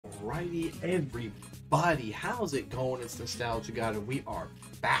Alrighty, everybody, how's it going? It's Nostalgia God, and we are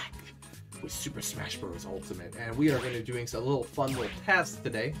back with Super Smash Bros. Ultimate, and we are going to be doing a little fun little test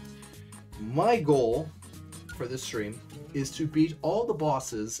today. My goal for this stream is to beat all the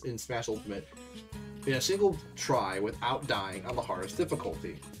bosses in Smash Ultimate in a single try without dying on the hardest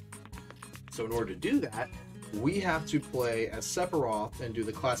difficulty. So in order to do that, we have to play as Sephiroth and do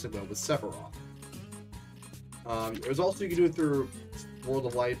the classic mode with Sephiroth. There's also, you can do it through World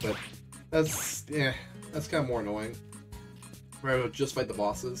of Light, but that's kind of more annoying. Right, we'll just fight the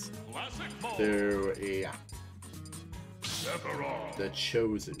bosses. So yeah, Sephiroth, the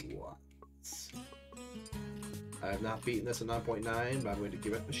chosen ones. I have not beaten this at 9.9, but I'm going to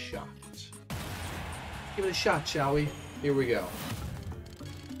give it a shot. Give it a shot, shall we? Here we go.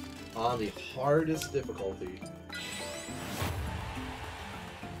 On the hardest difficulty.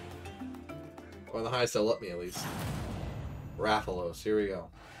 Or the highest they'll let me, at least. Rathalos, here we go.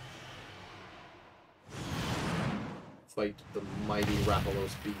 Fight the mighty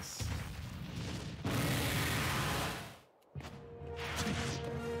Rathalos beast.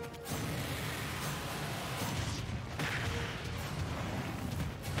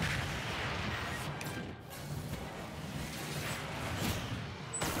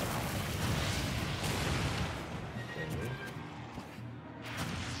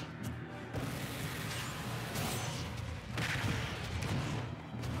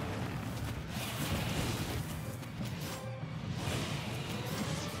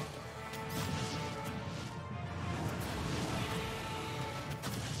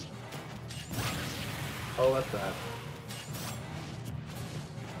 Oh, that's bad.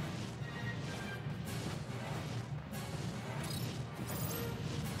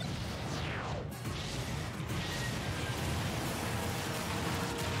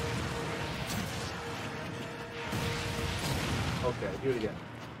 Okay, do it again.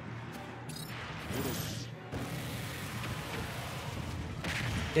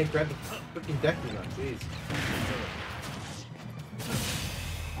 Can't grab the freaking deck enough, jeez.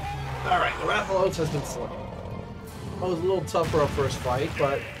 Alright, the Rathalos has been slain. That was a little tough for our first fight,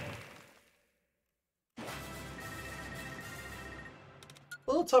 but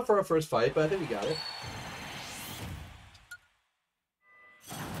I think we got it.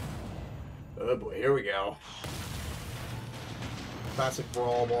 Oh boy, here we go. Classic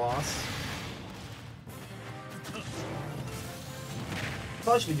brawl boss.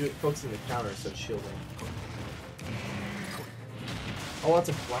 Probably should be focusing the counter instead of shielding. Oh, that's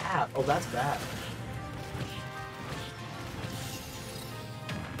a flap. Oh, that's bad.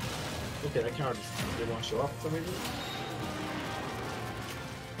 Okay, that counter just didn't want to show up for some reason.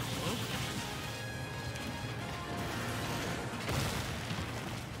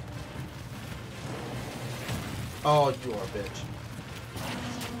 Oh, you are a bitch.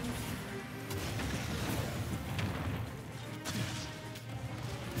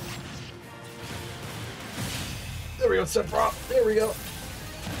 There we go, Sephiroth. There we go.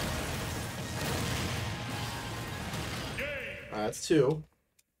 That's two.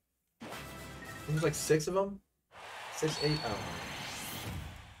 There's like 6 of them? 6, 8? I don't know.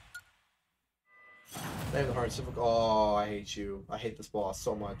 Not even the hard difficult. Oh, I hate you. I hate this boss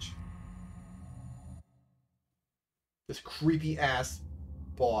so much. This creepy ass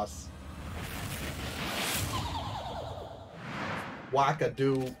boss.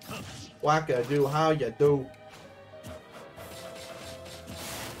 Wackadoo. Wackadoo, how ya do?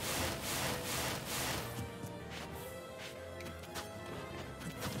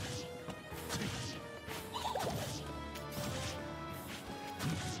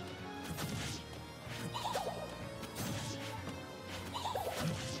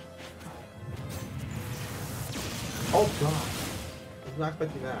 Oh god, I was not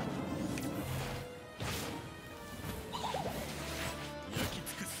expecting that.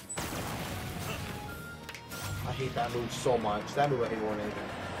 I hate that move so much. That move I hate more than anything.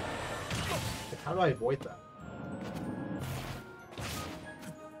 Like, how do I avoid that?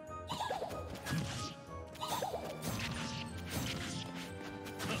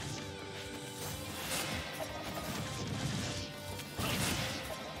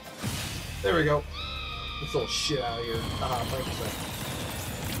 There we go. This little shit out of here. Ah, 5%.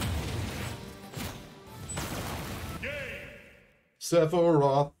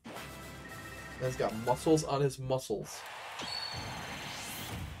 Sephiroth. Man's got muscles on his muscles.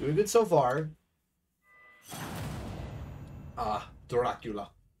 Doing good so far. Ah, Dracula.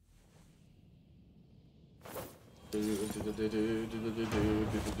 Kind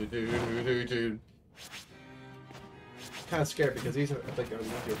of scared because these are like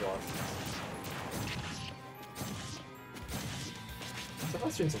easier bosses.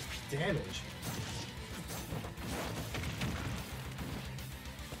 Sephiroth's doing some damage.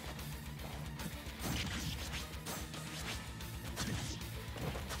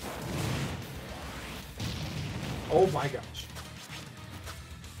 Oh my gosh.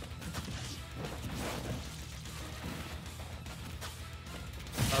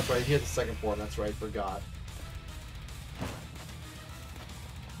 That's right, he hit the second form, that's right, forgot.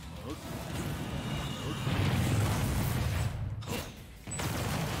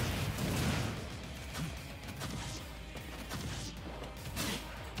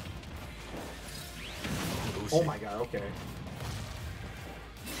 Oh my god, okay.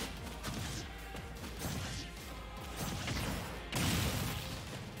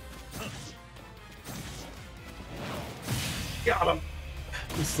 Got him!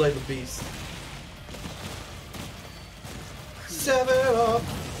 He slayed the beast. Sephiroth!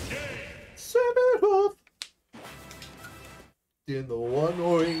 Sephiroth! In the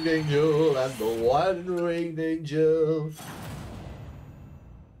one-winged angel and the one-winged angel.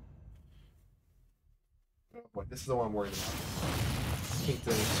 Oh boy, this is the one I'm worried about. Hate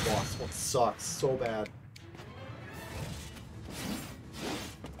the boss. This one sucks so bad.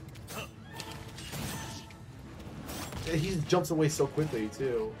 He jumps away so quickly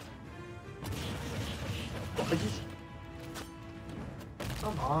too.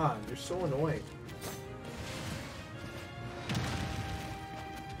 Come on, you're so annoying.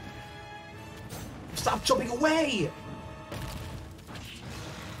 Stop jumping away!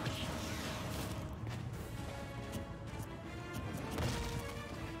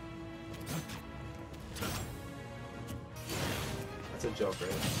 That's a joke,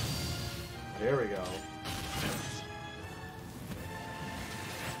 right? There we go.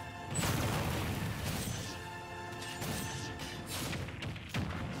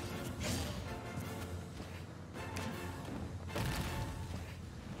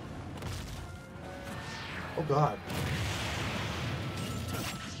 Oh god.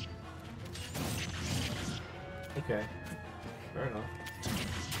 Okay. Fair enough.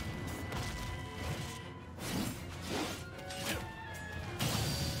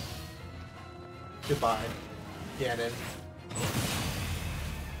 Goodbye, Ganon.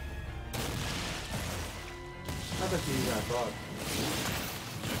 Not that you even thought.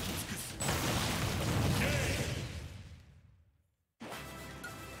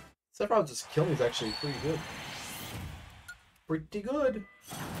 Sephiroth just killing is actually pretty good. Pretty good.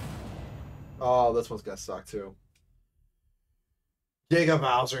 Oh, this one's gonna suck too. Giga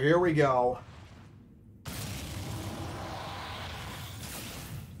Bowser, here we go.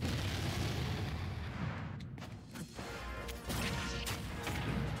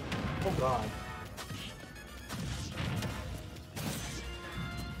 Oh god.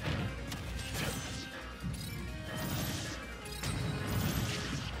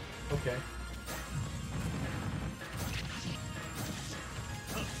 Okay.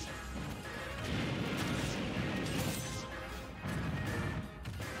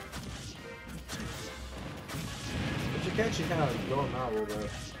 But you can actually kind of go him out a little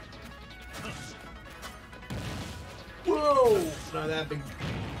bit. Whoa! Not that big.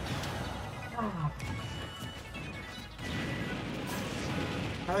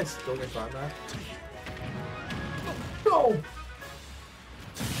 How I still get on that? No!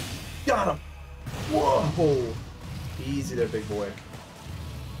 Got him! Whoa! Easy there, big boy.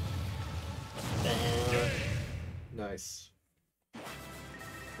 Nice.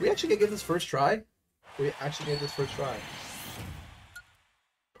 We actually gonna get this first try? We actually get this first try?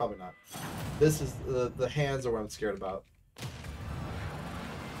 Probably not. This is the hands are what I'm scared about.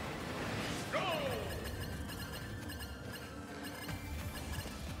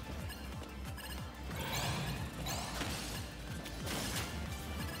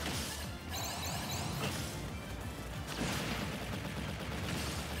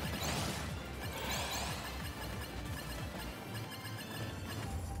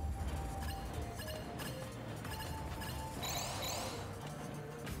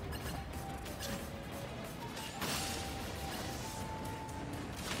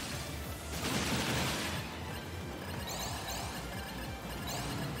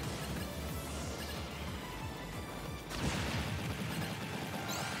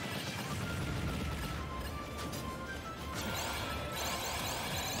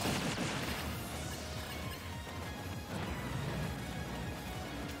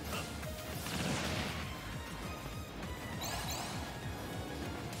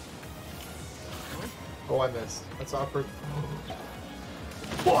 Oh, I missed. That's awkward.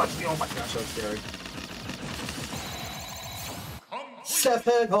 What? Oh my gosh, that's scary.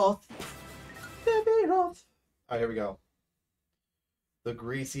 Sephiroth! Sephiroth! Alright, here we go. The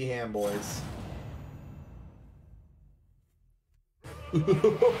greasy ham boys. On my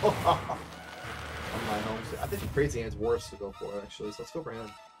home. I think the crazy hand's worse to go for actually, so let's go for him.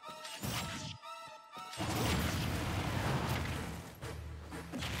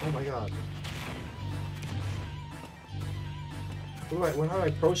 Oh my god. How do I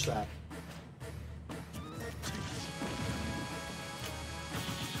approach that?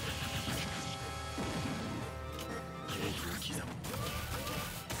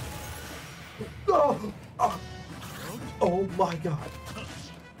 Oh! Oh, oh my god.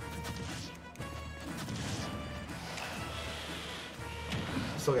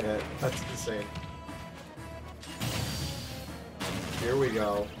 Still get hit. That's insane. Here we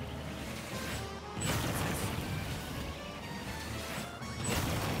go.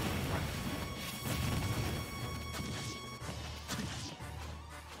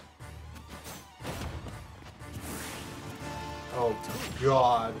 Oh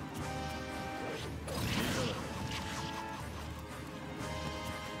god.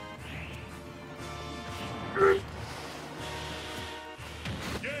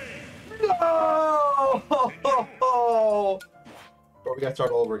 No! Bro, we gotta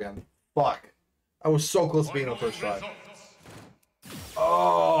start all over again. Fuck. I was so close to being on first try.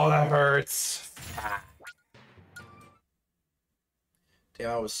 Oh, that hurts. Ah.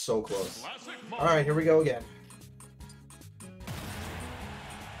 Damn, I was so close. Alright, here we go again.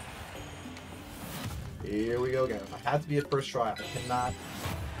 Here we go again. I have to be a first try. I cannot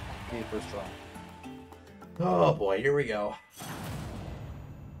be a first try. Oh boy, here we go.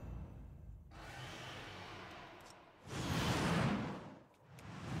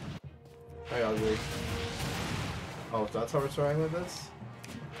 Hey, ugly. Oh, so that's how we're starting with this?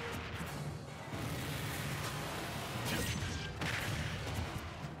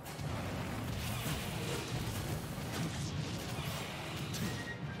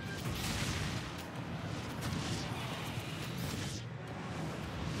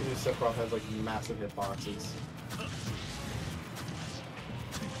 Sephiroth has like massive hitboxes.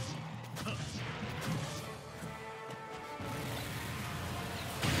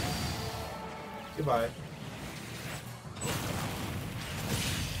 Goodbye.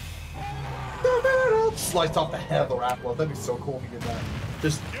 Sliced off the head of the Raptor. That'd be so cool if you did that.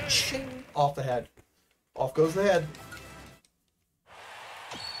 Just ching off the head. Off goes the head.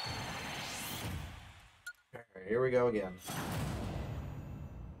 Alright, here we go again.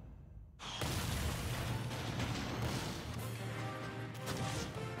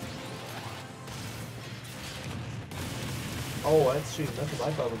 Oh, that's cheating. That's what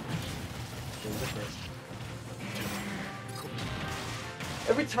I thought would be different.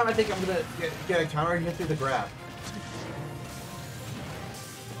 Every time I think I'm gonna get a counter, he hits me with the grab.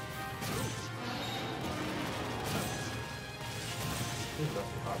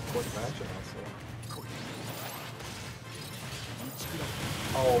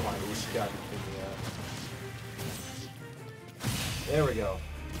 Oh my, he's got to be that. There we go.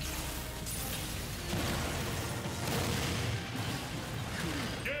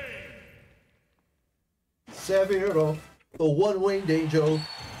 Sephiroth, the one-winged angel,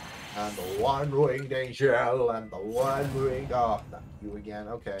 and the one-winged angel, and the one-winged... Oh, not you again.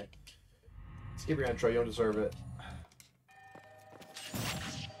 Okay. Skip your intro, you don't deserve it.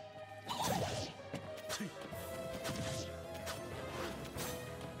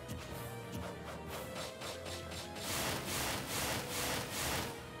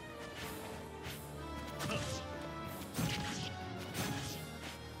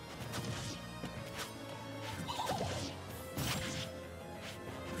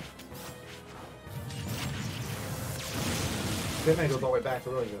 Hitman goes all the way back, so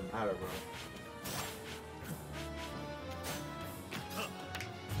it really doesn't matter, bro.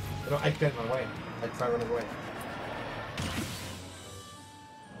 No, I can't run away. I try running away.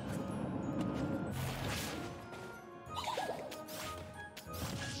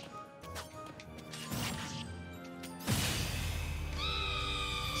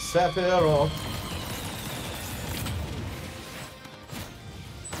 Sephiroth.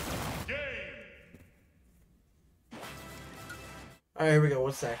 Alright, here we go.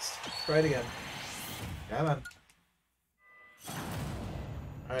 What's next? Try it again. Come on.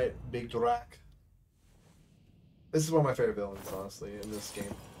 Alright, Big Drac. This is one of my favorite villains, honestly, in this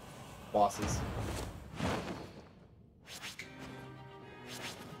game. Bosses.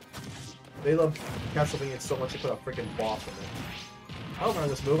 They love Castlevania so much they put a freaking boss in it. I don't remember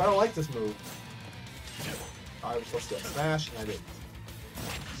this move. I don't like this move. I was supposed to smash, and I didn't.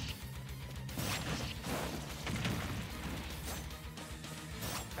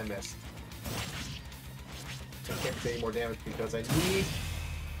 I missed. I can't take any more damage because I need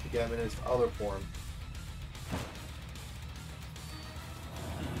to get him in his other form.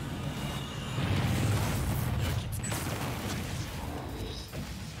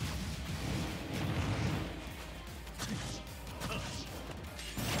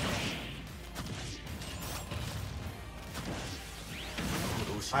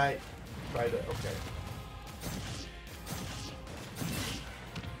 I tried to, okay.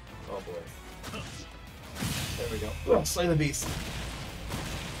 Oh boy. There we go. Oh, slay the beast.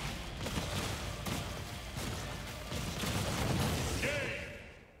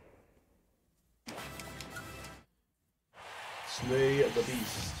 Slay the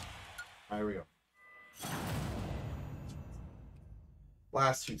beast. Right, here we go.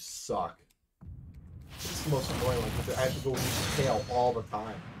 Last two suck. This is the most annoying one because I have to go use the tail all the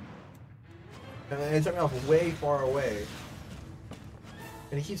time. And it took me off way far away.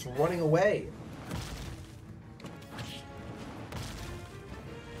 And he keeps running away.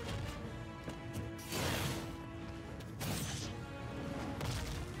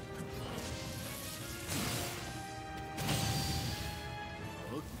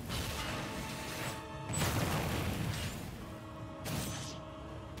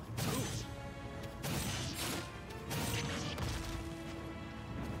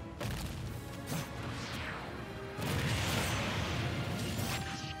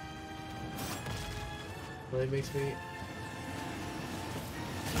 Really makes me...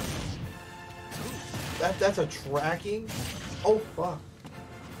 That's a tracking? Oh, fuck.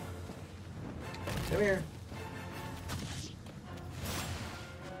 Come here.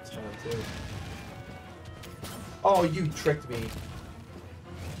 Oh, you tricked me.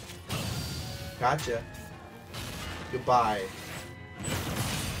 Gotcha. Goodbye.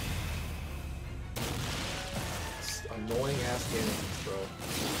 It's annoying ass game, bro.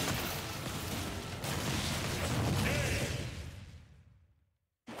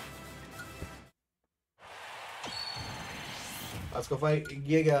 Let's go fight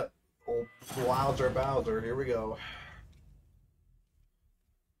Giga. Oh, Bowser. Here we go.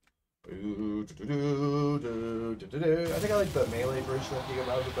 I think I like the melee version of Giga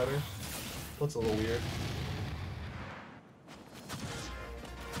Bowser better. Looks a little weird.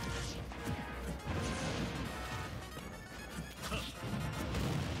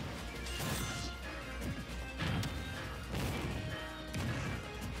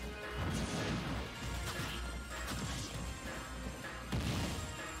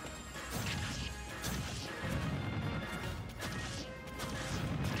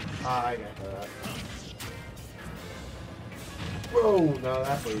 I got that. Whoa, no,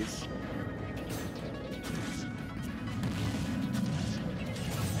 that please.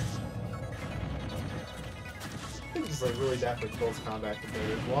 I think it's like really bad for close combat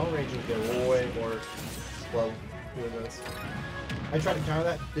compared to long range. You get way more slow doing this. I tried to counter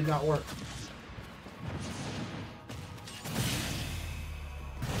that, did not work.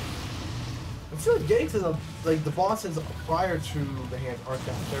 I feel like getting to the bosses prior to the hands aren't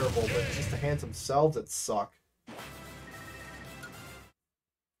that terrible, but it's just the hands themselves that suck.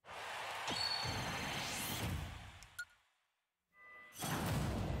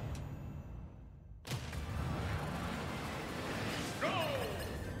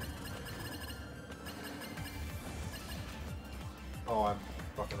 Oh, I'm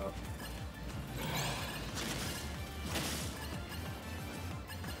fucking up.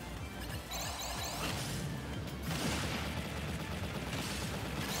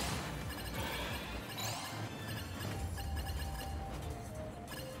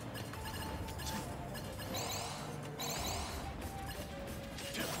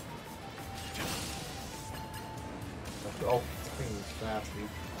 Oh, this thing is fast, dude.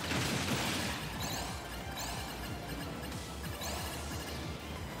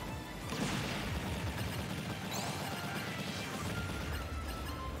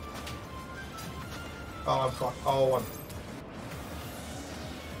 Oh, I'm fucked. Oh, I'm...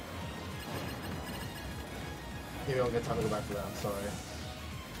 Maybe I don't get time to go back to that, I'm sorry.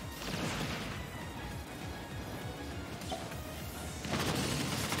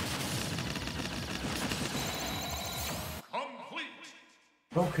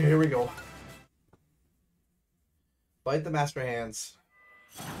 Okay, here we go. Bite the master hands.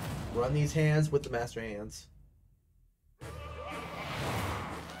 Run these hands with the master hands.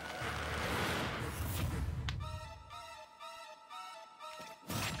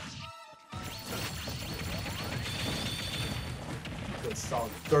 Good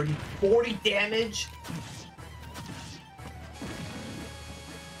solid 30, 40 damage.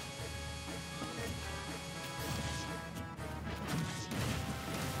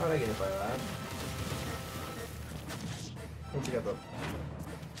 How did I get hit by that? Once you got the...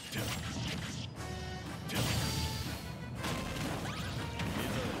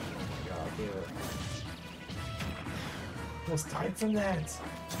 God damn it. Almost died from that.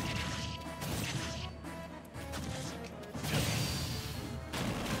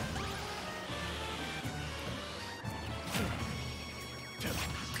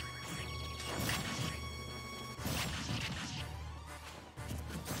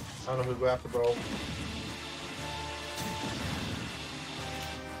 I don't know who to go after, bro.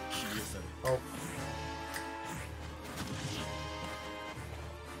 Oh.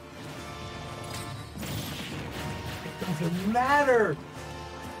 It doesn't matter.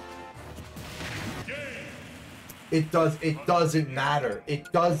 It doesn't matter.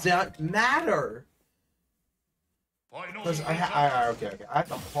 It doesn't matter. Because okay. I have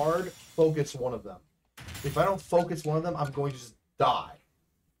to hard focus one of them. If I don't focus one of them, I'm going to just die.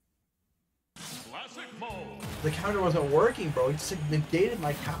 The counter wasn't working, bro. He just negated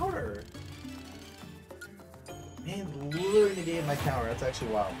my counter. Man, literally negated my counter. That's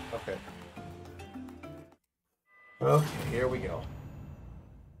actually wild. Okay. Okay, here we go.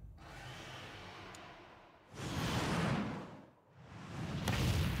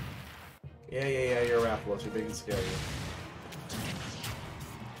 Yeah, you're a Rathalos. You're big and scary.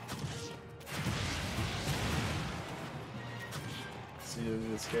 See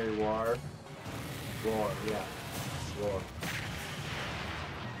the scary war. Roar, yeah. Roar.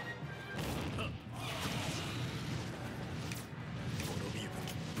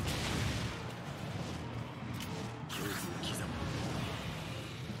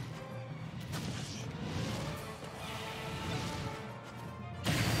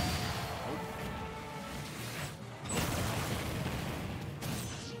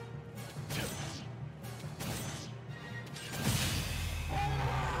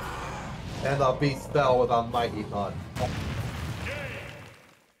 And the beast fell with a mighty thud.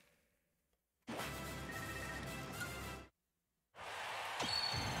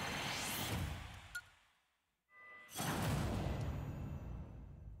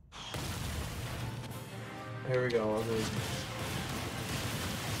 Here we go.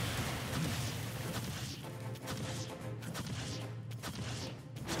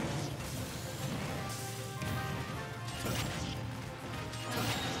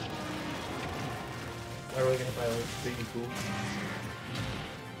 I really gonna buy like baby cool.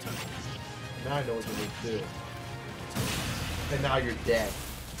 Now I know what to do. And now you're dead.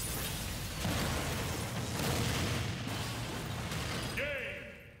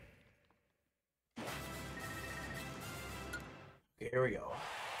 Okay, here we go.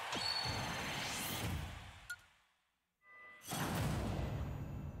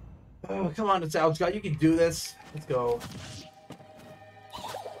 Oh, come on, it's out, Scott. You can do this. Let's go.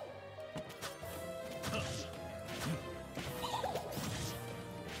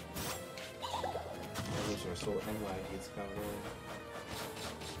 So anyway, he's kind of really...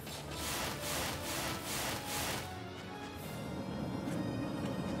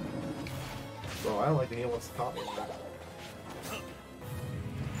 Bro, I don't like that he wants to caught me. I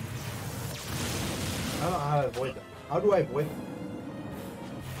don't know how to avoid that. How do I avoid them?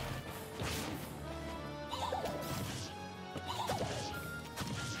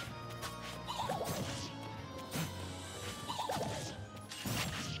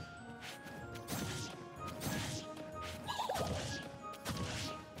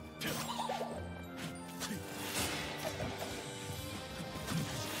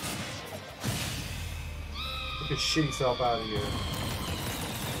 Shit yourself out of here.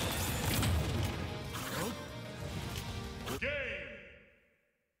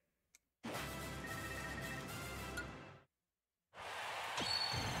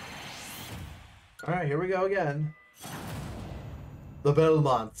 Alright, here we go again. The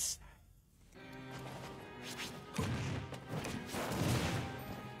Belmonts.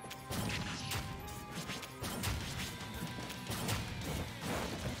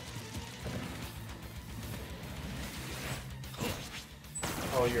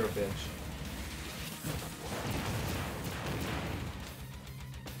 Oh, you're a bitch.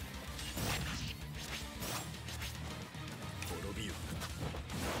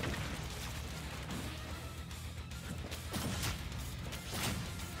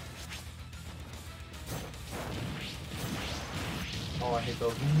 Oh, I hate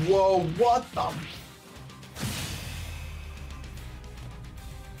those. Whoa, what the?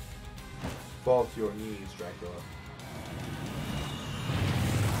 Fall to your knees, Dracula.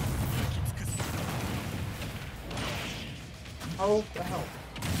 Oh, the hell?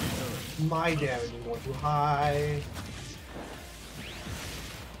 My damage is going too high.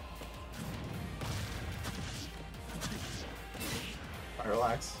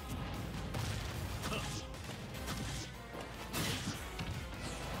 relax.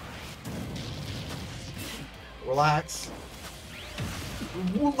 Relax.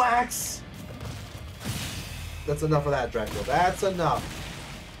 Relax! That's enough of that, Dracula. That's enough.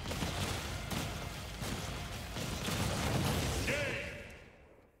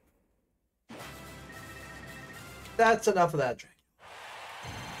 That's enough of that, Dracula.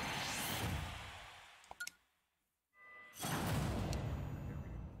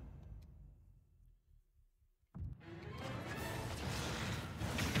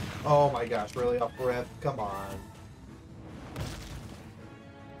 Oh my gosh, really off rip? Come on.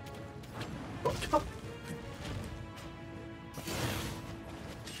 Oh, come.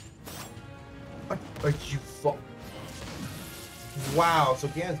 Are you fu- Wow, so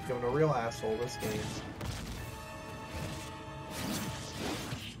Gan's becoming a real asshole this game.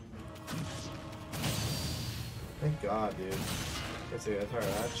 Thank God, dude. Guess I got tired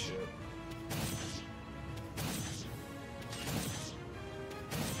of that shit.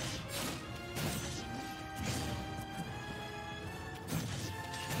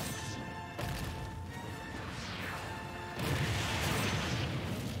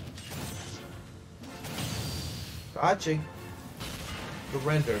 Dodging.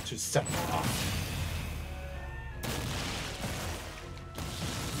 Surrender to Sephiroth.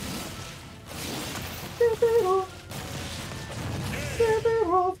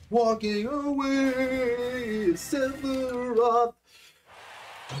 Sephiroth walking away. Sephiroth.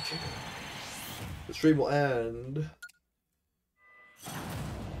 Okay. The stream will end.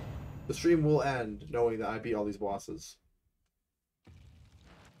 The stream will end knowing that I beat all these bosses.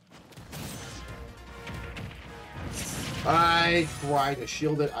 I tried to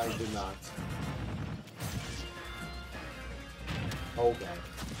shield it, I did not. Oh god.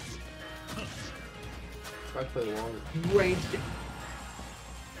 Try to play the long range game.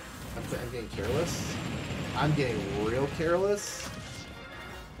 I'm getting careless. I'm getting real careless.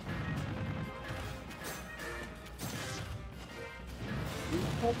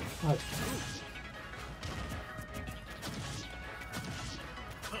 Oh god.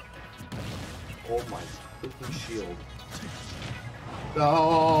 Oh my freaking shield.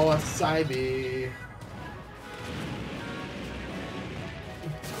 Oh, a Cybe.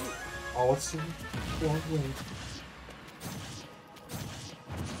 Oh, it's so long range.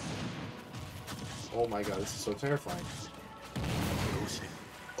 Oh my god, this is so terrifying.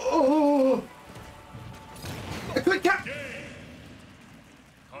 Oh! I couldn't counter!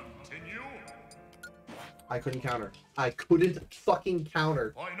 Continue. I couldn't counter. I couldn't fucking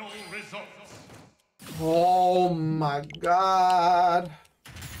counter. Final results. Oh my god.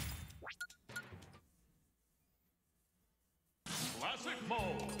 Classic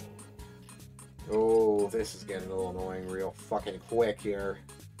mode. Oh, this is getting a little annoying real fucking quick here.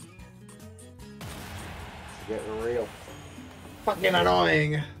 It's getting real fucking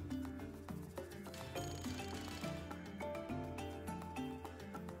annoying.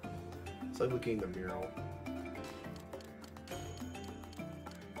 It's like looking at the mural.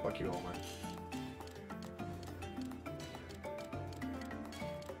 Fuck you, Omar.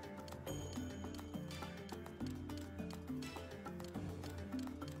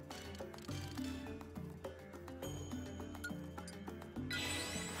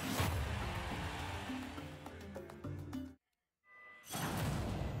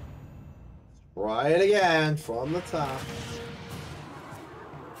 Try it again from the top.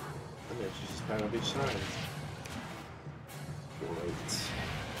 And then she's just kind of each time. Great.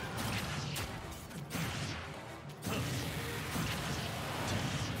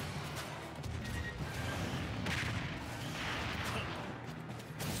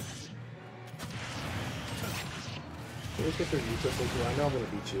 Let's get their useless into. I know I'm gonna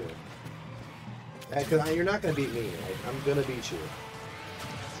beat you. Because you're not gonna beat me. I'm gonna beat you.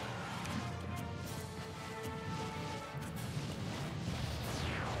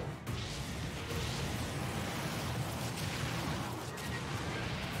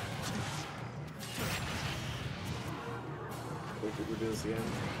 We'll do this again.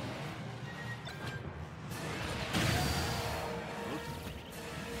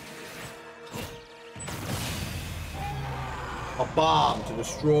 A bomb to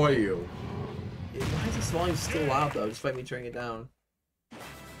destroy you. Why is this volume still loud though? Just fight me turning it down.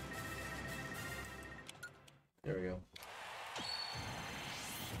 There we go.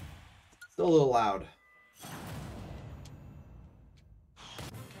 Still a little loud.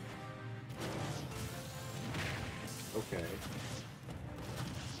 Okay.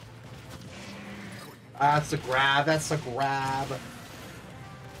 That's a grab. That's a grab.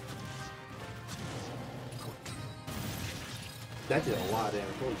 That did a lot of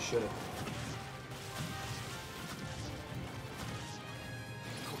damage. Holy shit.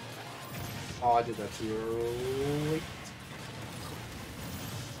 Oh, I did that too late.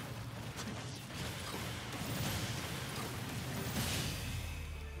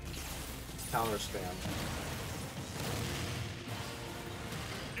 Counter spam.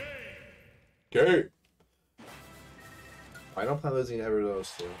 Okay. I don't plan on losing ever those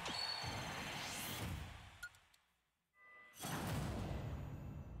two.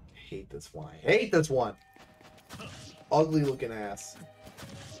 Hate this one. I hate this one. Ugly looking ass.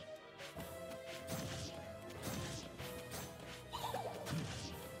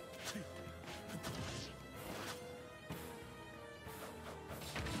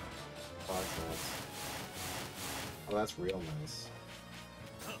 Oh, that's nice. Oh, that's real nice.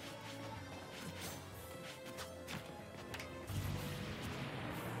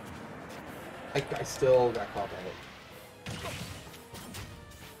 I still got caught by it.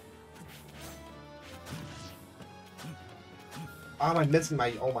 How am I missing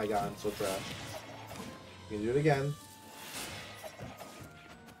my... Oh my god, I'm so trash. You can do it again.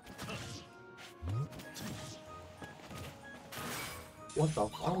 What the... I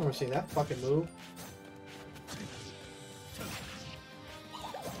don't remember seeing that fucking move.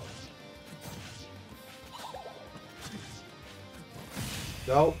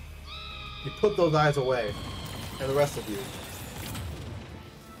 Nope. You put those eyes away. And the rest of you.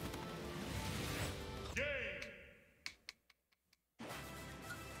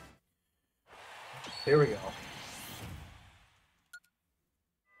 Here we go.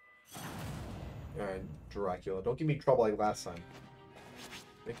 Alright, Dracula. Don't give me trouble like last time.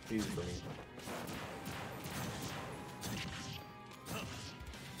 Make it easy for me.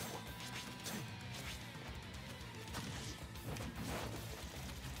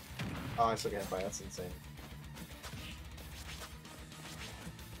 Oh, I still get hit by. That's insane.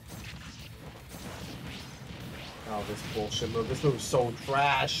 Oh, this bullshit move. This move is so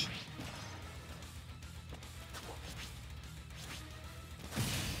trash.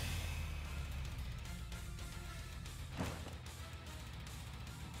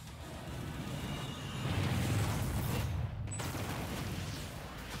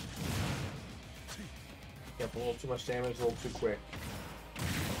 Yep, a little too much damage, a little too quick.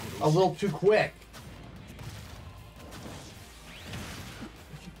 A little too quick! Are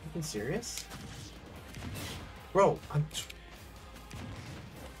you fucking serious? Bro, I'm...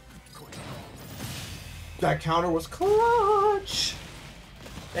 That counter was clutch!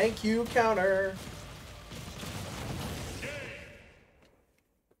 Thank you, counter!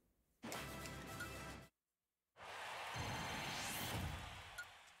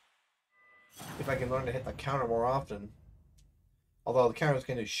 If I can learn to hit the counter more often. Although the counter's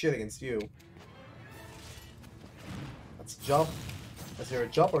gonna do shit against you. Let's jump. Is there a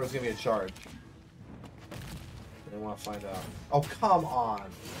jump or is it gonna be a charge? I want to find out. Oh, come on!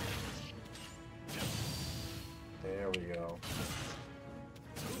 There we go.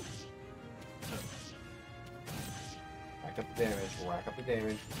 Rack up the damage, rack up the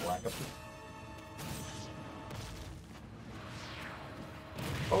damage, rack up the...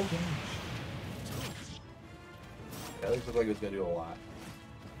 Oh, damage. Yeah, at least looked like it was going to do a lot.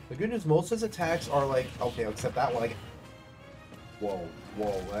 The good news, most of his attacks are like... Okay, except that one, like... Whoa,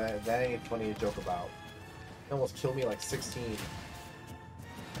 whoa, that ain't funny to joke about. He almost killed me like 16.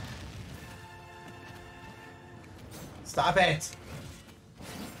 Stop it!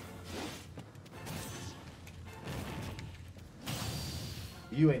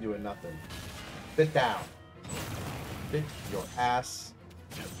 You ain't doing nothing. Sit down. Sit your ass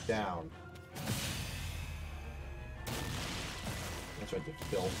down. That's right, you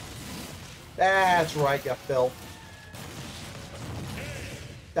filth. That's right, you filth.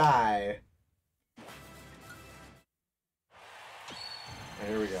 Die.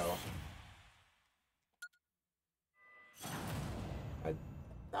 Here we go.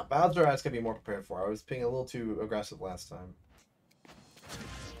 Now Bowser I was gonna be more prepared for. I was being a little too aggressive last time.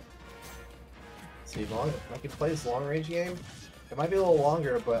 See, if I can play this long range game, it might be a little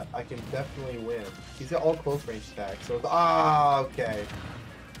longer, but I can definitely win. He's got all close range attacks, so okay.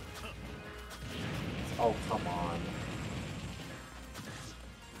 Oh, come on.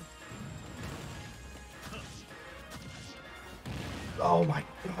 Oh my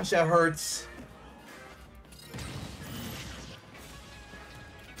gosh, that hurts.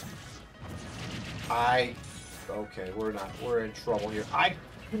 Okay, we're in trouble here. I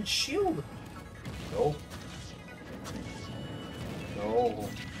can shield. Nope. No.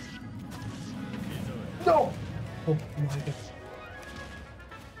 No! Oh my god.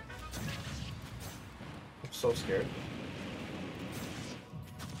 I'm so scared.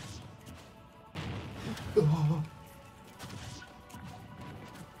 Oh.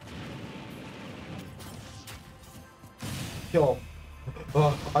 Kill him.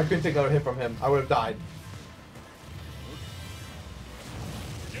 Oh, I couldn't take another hit from him. I would have died.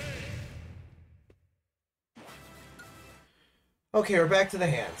 Okay, we're back to the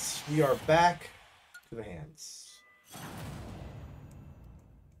hands. We are back to the hands.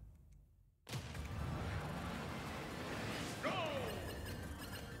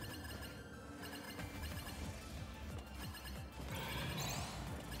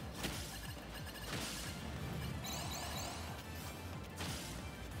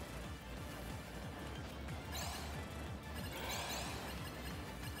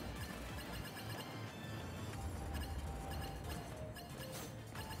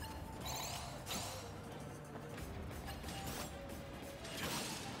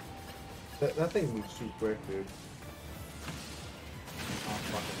 That thing moves too quick, dude. Oh,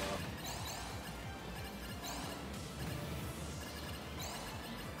 fucking up.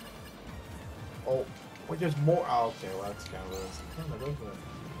 Oh, wait, there's more. Oh, okay, well, that's kind of this. Oh, those are...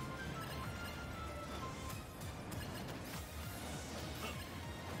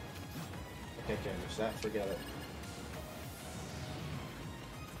 I can't damage that, forget it.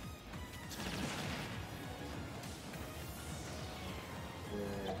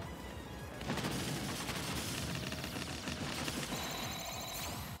 Yeah.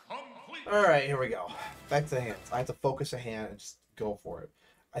 Alright, here we go. Back to the hands. I have to focus a hand and just go for it.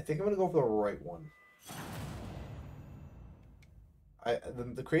 I think I'm going to go for the right one.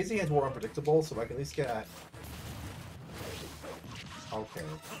 The crazy hand's more unpredictable, so I can at least get at... Okay.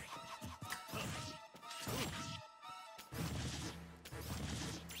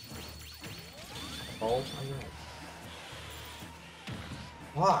 Oh my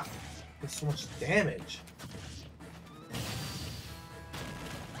god. Fuck. There's so much damage.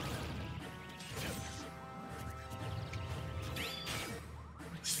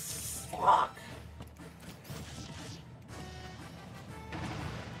 Fuck.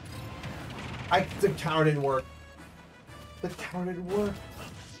 The counter didn't work. The counter didn't work.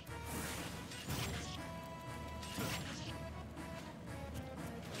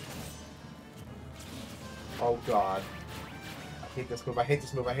 Oh god. I hate this move, I hate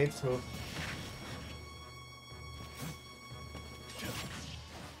this move, I hate this move.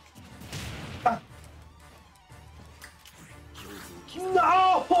 Ah.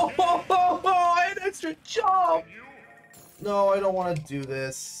 No! I had an extra jump! No, I don't want to do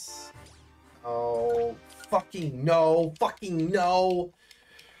this. Oh, fucking no! Fucking no!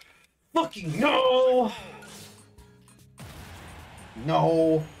 Fucking no!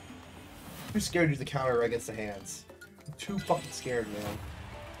 No! I'm too scared to use the counter against the hands. I'm too fucking scared, man.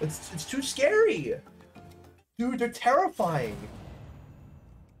 It's too scary! Dude, they're terrifying!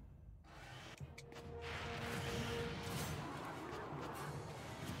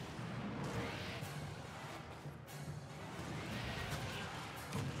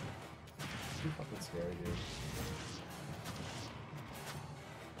 Too fucking scary, dude.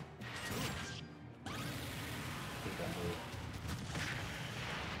 Take that move.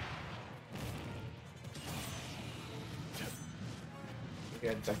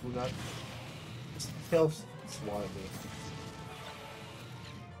 Yeah, Deku Nut. Tail swatted me.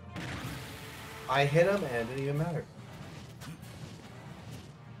 I hit him and it didn't even matter.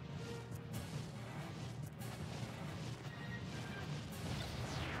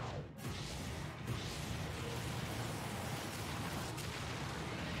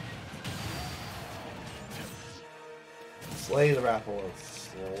 Slay the Rappalos.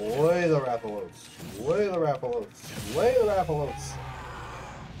 Slay the Rappalos. Slay the Rappalos. Slay the Rappalos.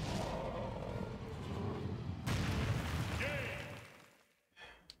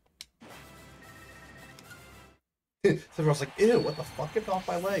 Sephiroth's like, ew, what the fuck? Get off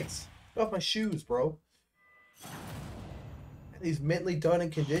my legs. Get off my shoes, bro. And he's mentally done in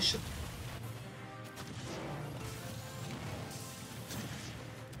condition.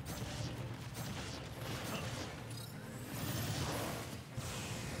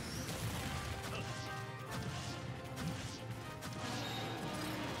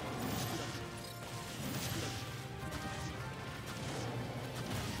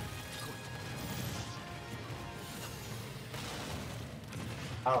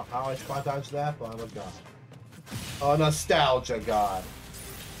 I don't know how I spot dodged that, but I'm a god. Oh, nostalgia god.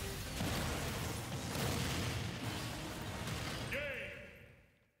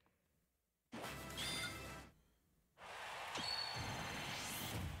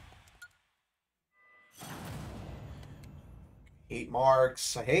 Hate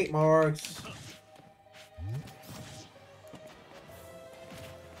marks. I hate marks.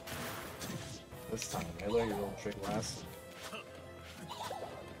 This time, I learned your little trick last.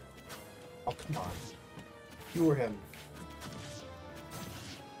 Oh, come on. Cure him.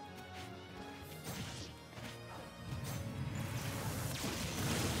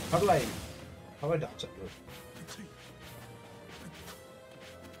 How do I dodge that move?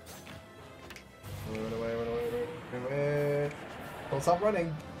 Run away, run away, run away. Don't stop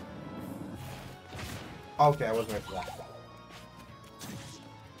running. Okay, I wasn't ready for that.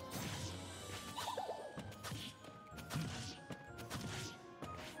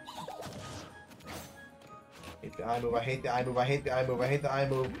 Hate the eye move, I hate the eye move, I hate the eye move, I hate the eye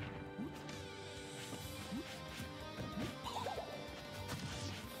move.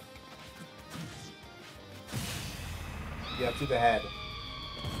 Yeah, to the head.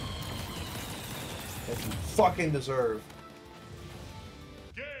 That you fucking deserve.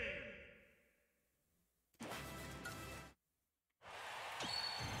 Game.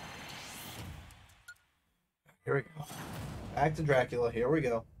 Here we go. Back to Dracula. Here we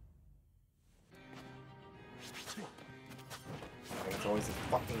go. It's always the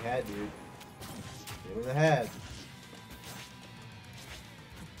fucking head, dude. Get in the head.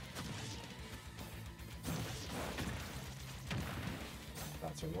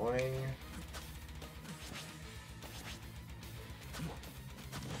 That's annoying.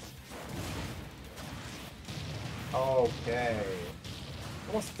 Okay.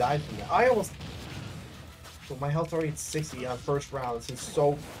 Almost died from that. I almost... So my health's already at 60 on first round. This is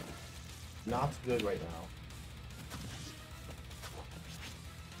so... not good right now.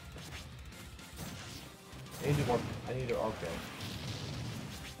 I need to do more... I need to... Okay.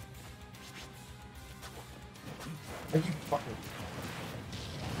 Are you fucking...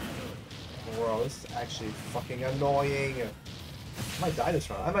 Bro, this is actually fucking annoying. I might die this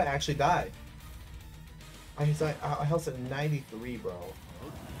round. I might actually die. My health's at 93, bro.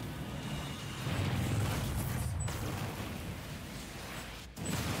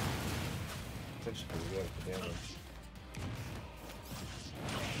 That's actually pretty good for damage.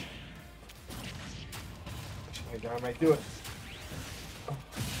 I might do it. Oh,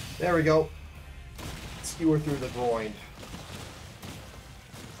 there we go. Skewer through the groin.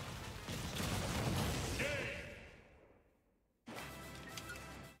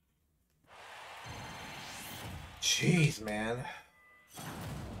 Jeez, man. Here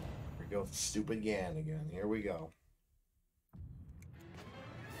we go with stupid Gan again. Here we go.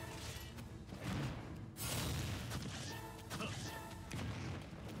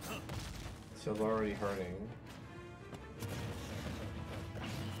 So they're already hurting.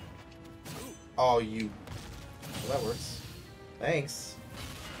 Oh, you... Well, that works. Thanks.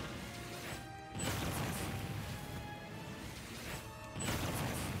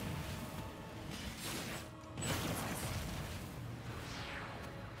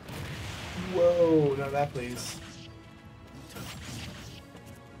 Whoa, none of that, please.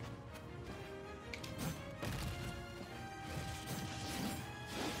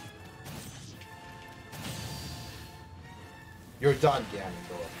 You're done,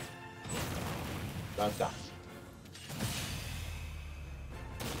 Ganondorf. Done.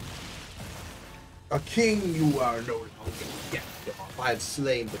 A king you are no longer. Yet I have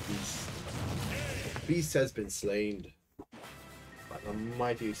slain the beast. The beast has been slain by the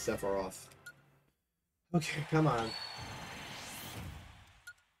mighty Sephiroth. Okay, come on.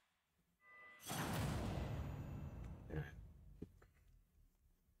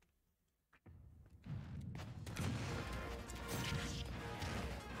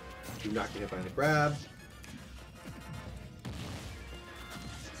 Do not get hit by the grab.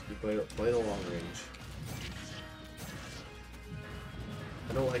 Play the long range.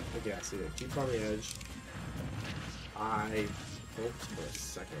 I don't like the gas either. Keep on the edge. I hoped for a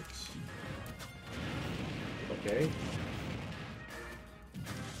second. Okay.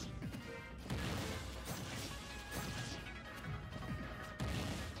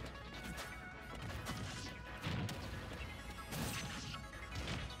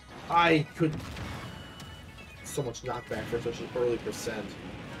 I could... So much knockback for such an early percent.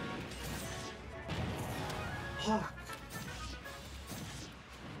 Fuck.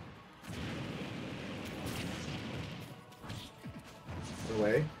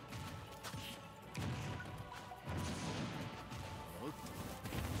 Away.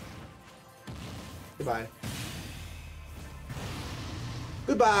 Goodbye.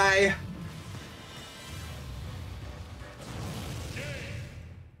 Goodbye!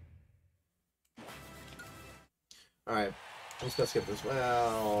 Alright. I'm just gonna skip this.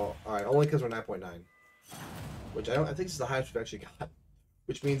 Well, alright, only because we're 9.9. Which I think this is the highest we've actually got.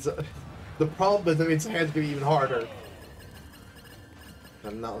 Which means the problem is that means the hands gonna be even harder.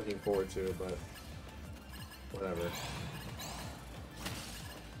 I'm not looking forward to it, but Whatever.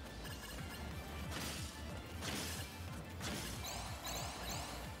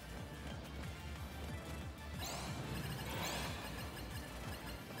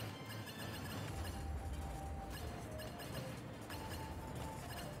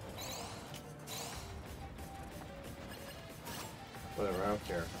 Whatever, I don't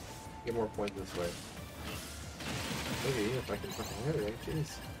care. Get more points this way. Maybe if I can fucking hit it,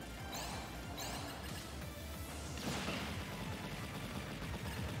 jeez.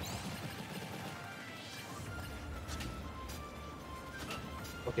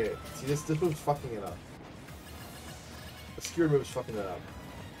 Okay, see this move's fucking it up. The skewer move's fucking it up.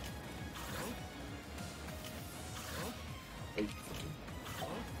 Are you fucking...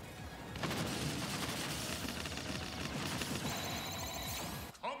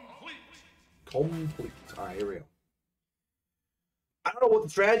 Complete. Alright, here we go. I don't know what the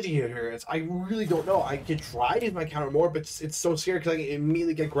strategy here is. I really don't know. I could try to use my counter more, but it's so scary because I can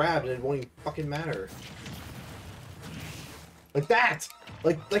immediately get grabbed and it won't even fucking matter. Like that!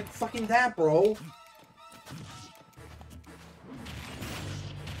 Like fucking that, bro!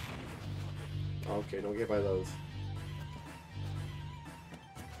 Okay, don't get by those.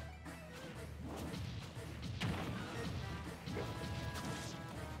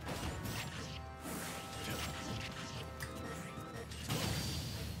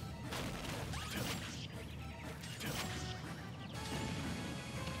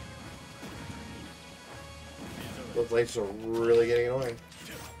 Those lights are really getting annoying.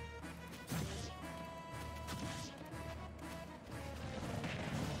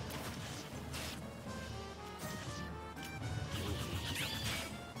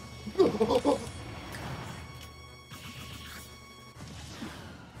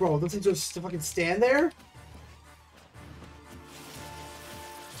 Bro, those things just fucking stand there?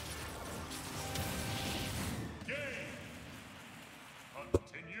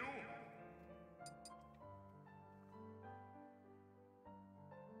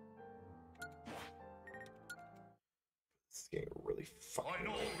 This game really fucking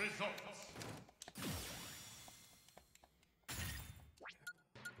annoying.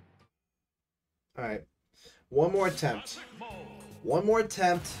 Alright. One more attempt. One more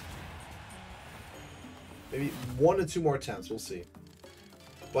attempt. Maybe 1 to 2 more attempts. We'll see.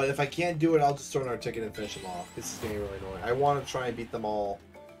 But if I can't do it, I'll just throw another ticket and finish them off. This is getting really annoying. I want to try and beat them all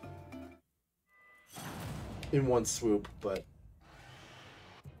in one swoop, but...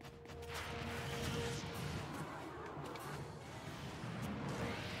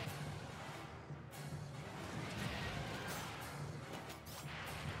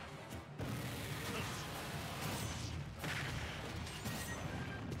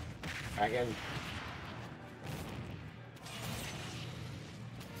 Again.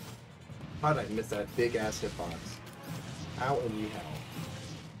 How did I miss that big ass hitbox? How in the hell?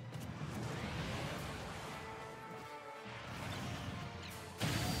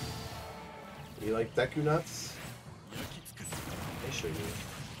 You like Deku nuts? I sure do.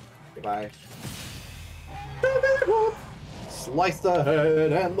 Goodbye. Slice the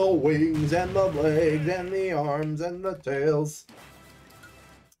head and the wings and the legs and the arms and the tails.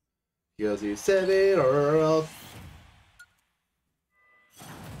 Because you said it or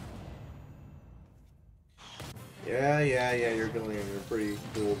Yeah, you're going. You're a pretty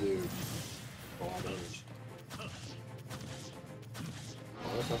cool dude. Oh,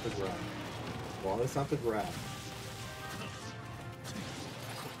 that's not the grab. Well, that's not the grab.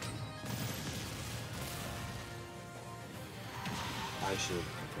 I should.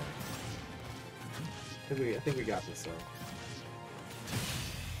 Okay. I think we got this though.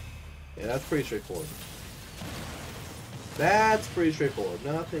 Yeah, that's pretty straightforward. That's pretty straightforward.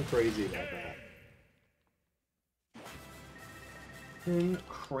 Nothing crazy about that. Nothing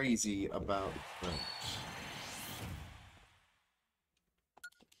crazy about that.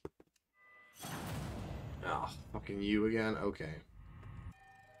 Oh, fucking you again? Okay.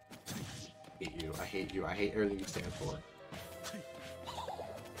 I hate you. I hate you. I hate everything you stand for.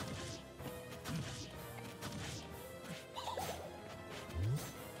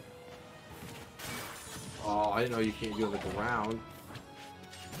 Oh, I didn't know you can't do it on the ground.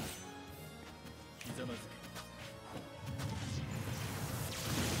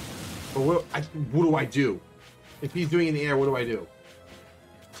 But what do I do? If he's doing it in the air, what do I do?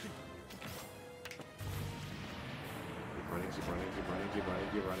 Keep running, keep running, keep running, keep running,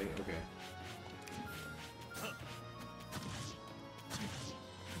 keep running. Okay.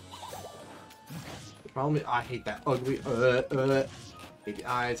 The problem is, I hate that ugly. Hate the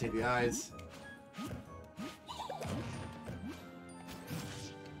eyes, hate the eyes.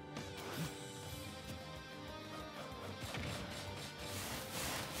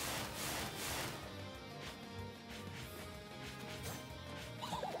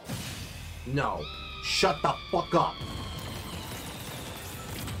 No. Shut the fuck up.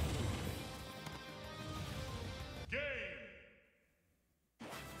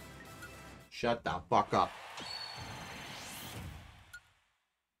 Shut the fuck up.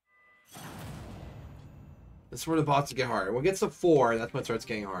 This is where the bots get hard. When it gets to 4, that's when it starts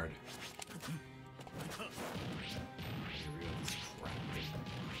getting hard.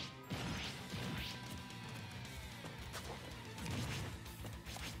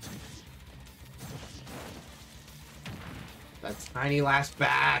 That tiny last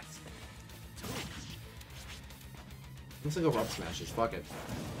bat! Let's go rub smashes, fuck it.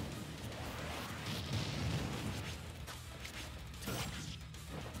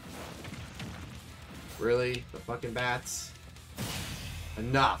 Really? The fucking bats?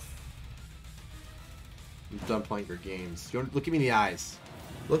 Enough! I'm done playing your games. You don't, look at me in the eyes.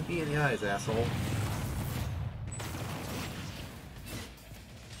 Look me in the eyes, asshole.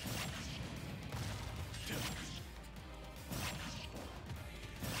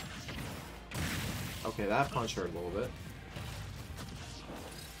 Okay, that punch hurt a little bit.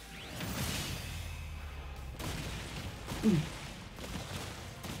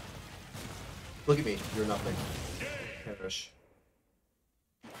 Look at me. You're nothing. Perish.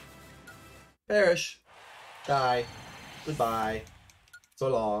 Perish. Die. Goodbye. So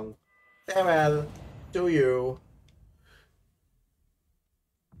long. Farewell. To you.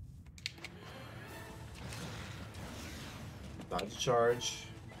 Not to charge.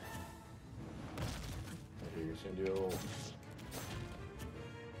 Maybe you're just gonna do a little.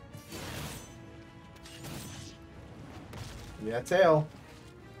 Give me that tail.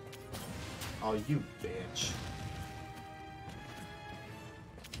 Oh, you bitch.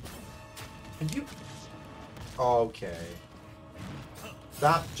 And you... Okay.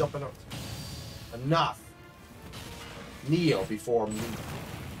 Stop jumping up. Enough! Kneel before me.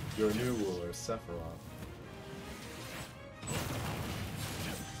 Your new ruler, Sephiroth.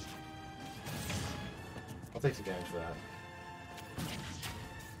 I'll take some damage for that.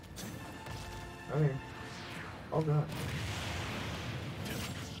 Okay. Oh god.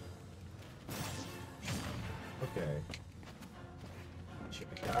 Okay.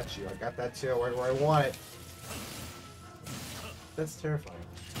 I got you. I got that tail right where I want it. That's terrifying.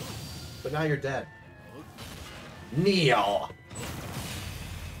 But now you're dead. Kneel!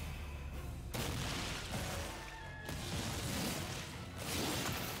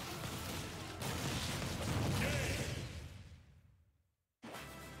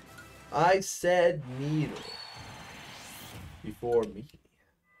 I said kneel. Before me.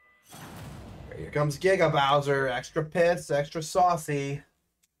 Here comes Giga Bowser. Extra pits, extra saucy.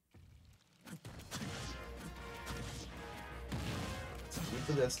 Let's keep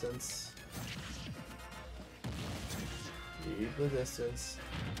the distance. Keep the distance.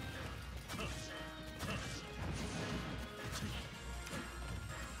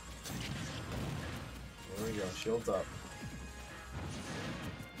 There we go. Shields up.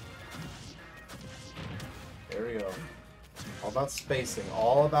 There we go. All about spacing.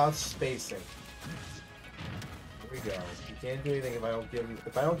 All about spacing. Here we go. You can't do anything if I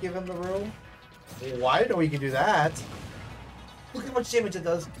don't give him the room. Well, I didn't know he can do that. Look how much damage it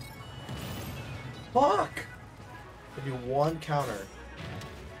does. Fuck! I do one counter.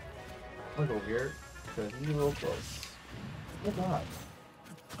 I'm gonna go here because he's real close. Oh god.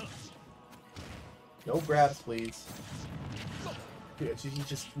 No grabs, please. Dude, he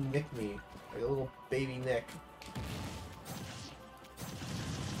just nicked me. Like a little baby nick.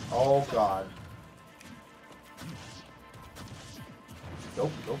 Oh god.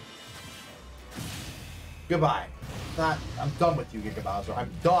 Nope, nope. Goodbye. I'm done with you, Giga Bowser.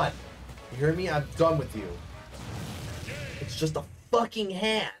 I'm done. You hear me? I'm done with you. It's just the fucking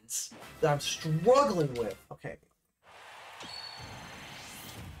hands that I'm struggling with. Okay.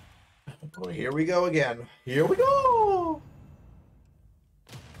 Oh, here we go again. Here we go!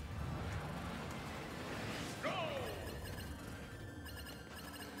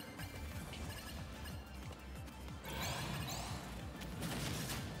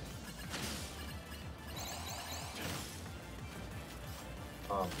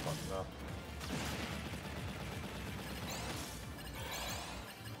 Oh, I'm fucking up.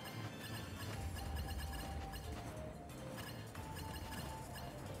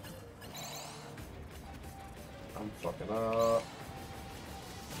 I'm fucking up.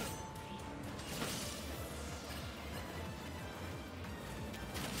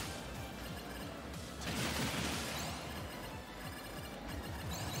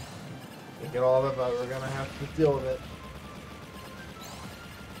 Can't get all of it, but we're gonna have to deal with it.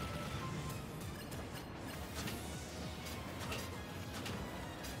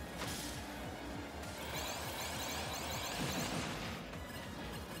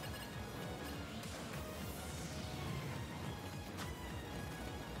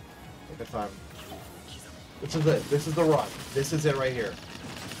 Good time. This is it. This is the run. This is it right here.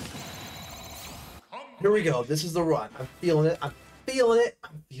 Here we go. This is the run. I'm feeling it. I'm feeling it.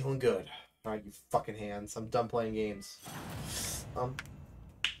 I'm feeling good. Alright, you fucking hands. I'm done playing games.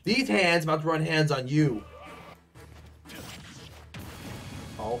 These hands about to run hands on you.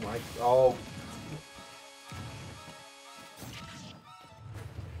 Oh my. Oh.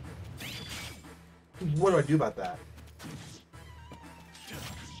 What do I do about that?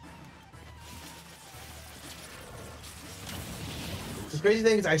 The crazy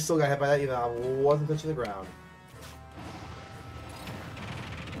thing is I still got hit by that even though I wasn't touching the ground.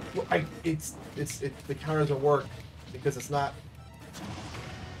 Well, the counter doesn't work because it's not.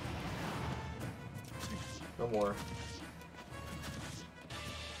 No more.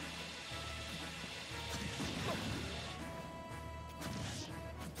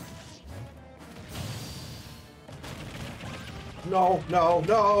 No, no,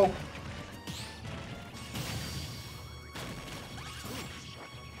 no!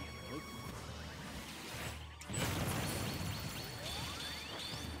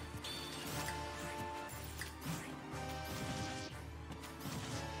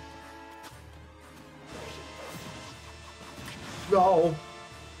 No!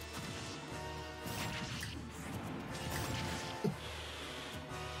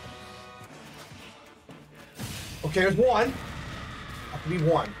 Okay, there's one. I can be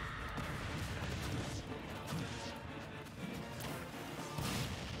one.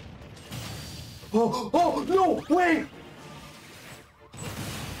 Oh, oh, no, wait!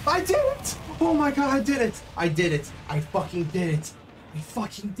 I did it! Oh my god, I did it! I did it! I fucking did it! I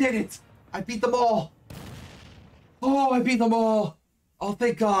fucking did it! I beat them all! Oh, I beat them all! Oh,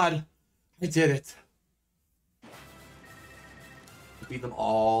 thank God! I did it. I beat them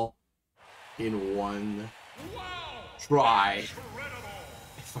all in one try.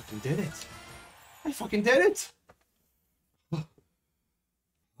 I fucking did it. I fucking did it!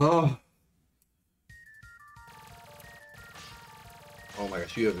 Oh. Oh my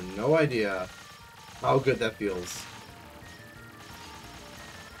gosh, you have no idea how good that feels.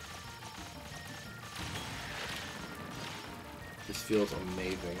 This feels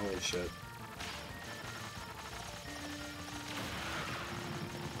amazing. Holy shit.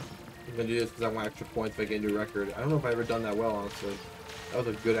 I'm gonna do this because I want extra points if I get a new record. I don't know if I've ever done that well, honestly. That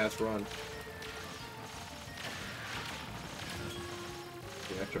was a good ass run.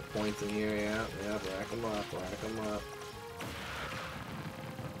 Get extra points in here, yeah. Yeah, rack them up, rack them up.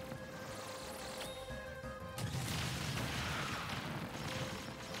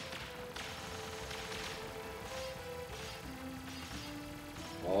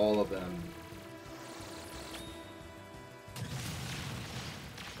 All of them.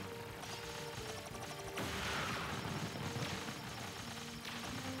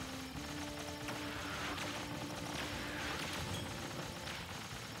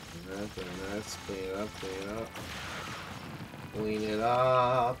 Nice. Clean it up, clean it up. Clean it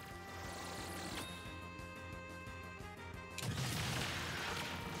up.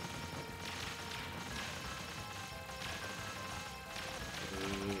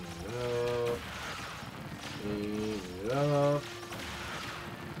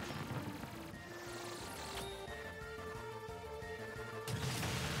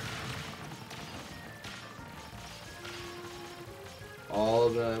 All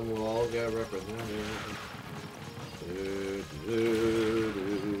of them will all get represented.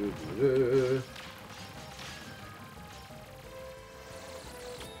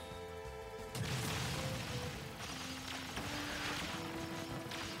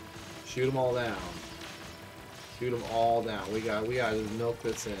 Shoot them all down. Shoot them all down. We gotta milk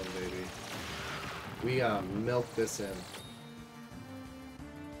this in, baby. We gotta milk this in.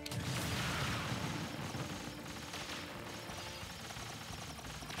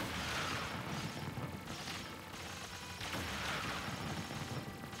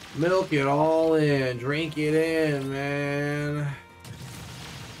 Milk it all in. Drink it in, man.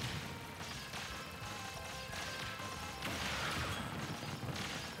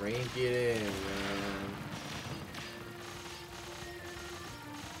 Drink it in, man.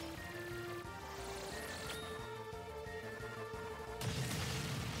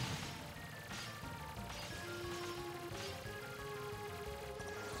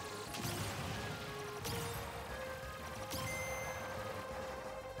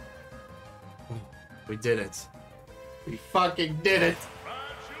 We did it. We fucking did it.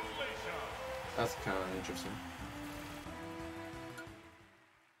 That's kind of interesting.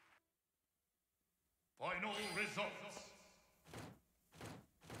 Final results.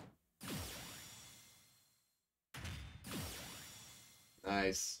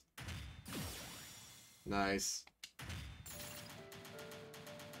 Nice. Nice.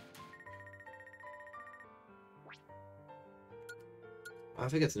 I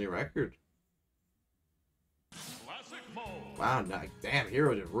think it's a new record. Classic mode. Wow, damn,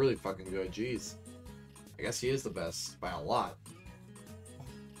 Hero did really fucking good. Jeez. I guess he is the best by a lot.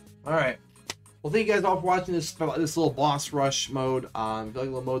 Alright. Well, thank you guys all for watching this little boss rush mode. If you like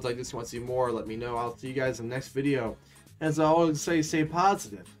little modes like this, you want to see more, let me know. I'll see you guys in the next video. As I always say, stay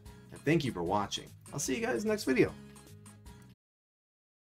positive. And thank you for watching. I'll see you guys in the next video.